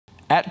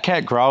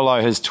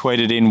@CatGrowlow has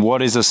tweeted in,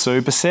 what is a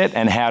superset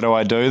and how do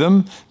I do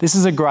them? This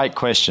is a great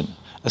question.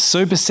 A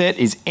superset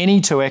is any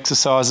 2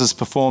 exercises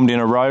performed in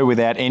a row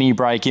without any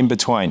break in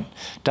between.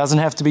 Doesn't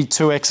have to be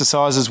 2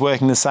 exercises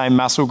working the same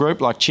muscle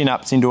group, like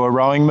chin-ups into a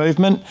rowing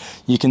movement.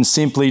 You can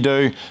simply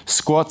do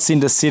squats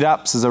into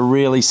sit-ups as a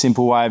really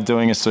simple way of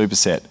doing a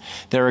superset.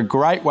 They're a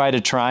great way to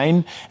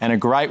train and a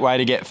great way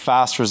to get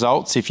fast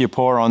results if you're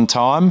poor on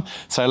time.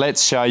 So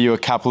let's show you a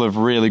couple of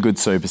really good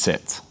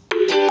supersets.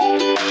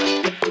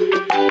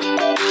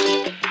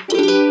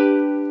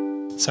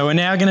 So we're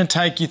now going to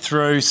take you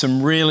through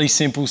some really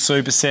simple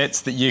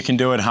supersets that you can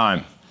do at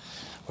home.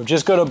 We've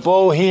just got a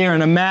ball here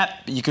and a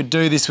mat, but you could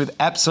do this with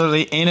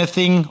absolutely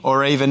anything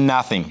or even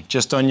nothing,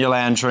 just on your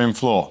lounge room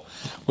floor.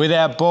 With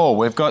our ball,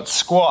 we've got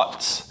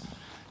squats.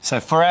 So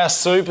for our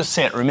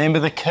superset, remember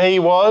the key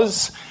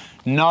was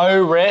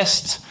no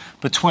rest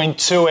between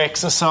 2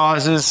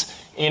 exercises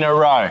in a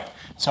row.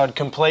 So I'd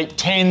complete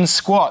 10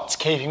 squats,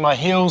 keeping my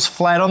heels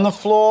flat on the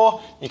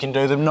floor. You can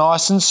do them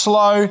nice and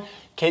slow.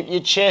 Keep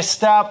your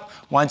chest up.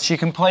 Once you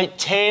complete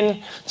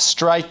 10,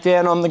 straight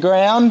down on the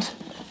ground,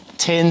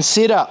 10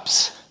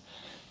 sit-ups.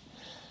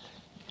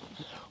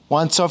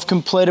 Once I've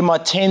completed my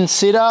 10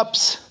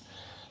 sit-ups,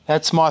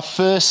 that's my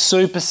first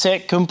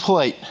superset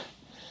complete.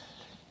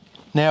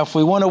 Now, if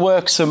we want to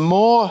work some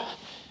more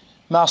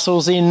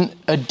muscles in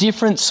a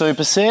different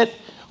superset,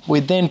 we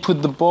then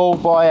put the ball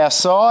by our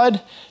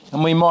side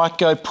and we might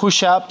go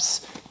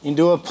push-ups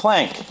into a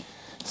plank.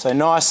 So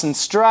nice and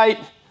straight,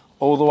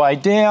 all the way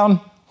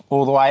down,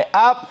 all the way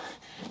up.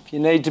 If you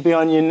need to be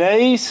on your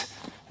knees,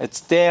 it's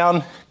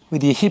down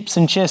with your hips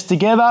and chest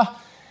together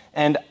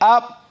and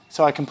up.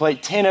 So I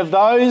complete 10 of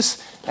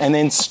those and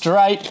then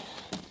straight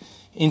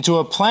into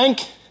a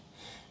plank,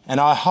 and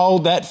I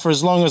hold that for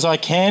as long as I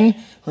can,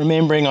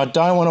 remembering I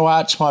don't want to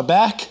arch my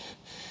back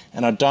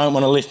and I don't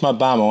want to lift my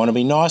bum. I want to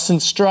be nice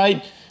and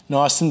straight,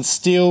 nice and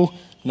still,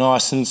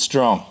 nice and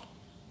strong.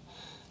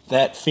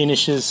 That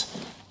finishes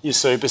your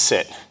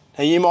superset.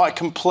 Now you might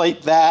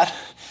complete that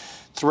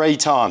 3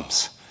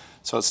 times.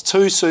 So it's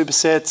 2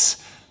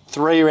 supersets,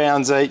 3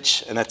 rounds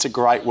each, and that's a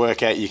great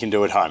workout you can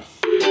do at home.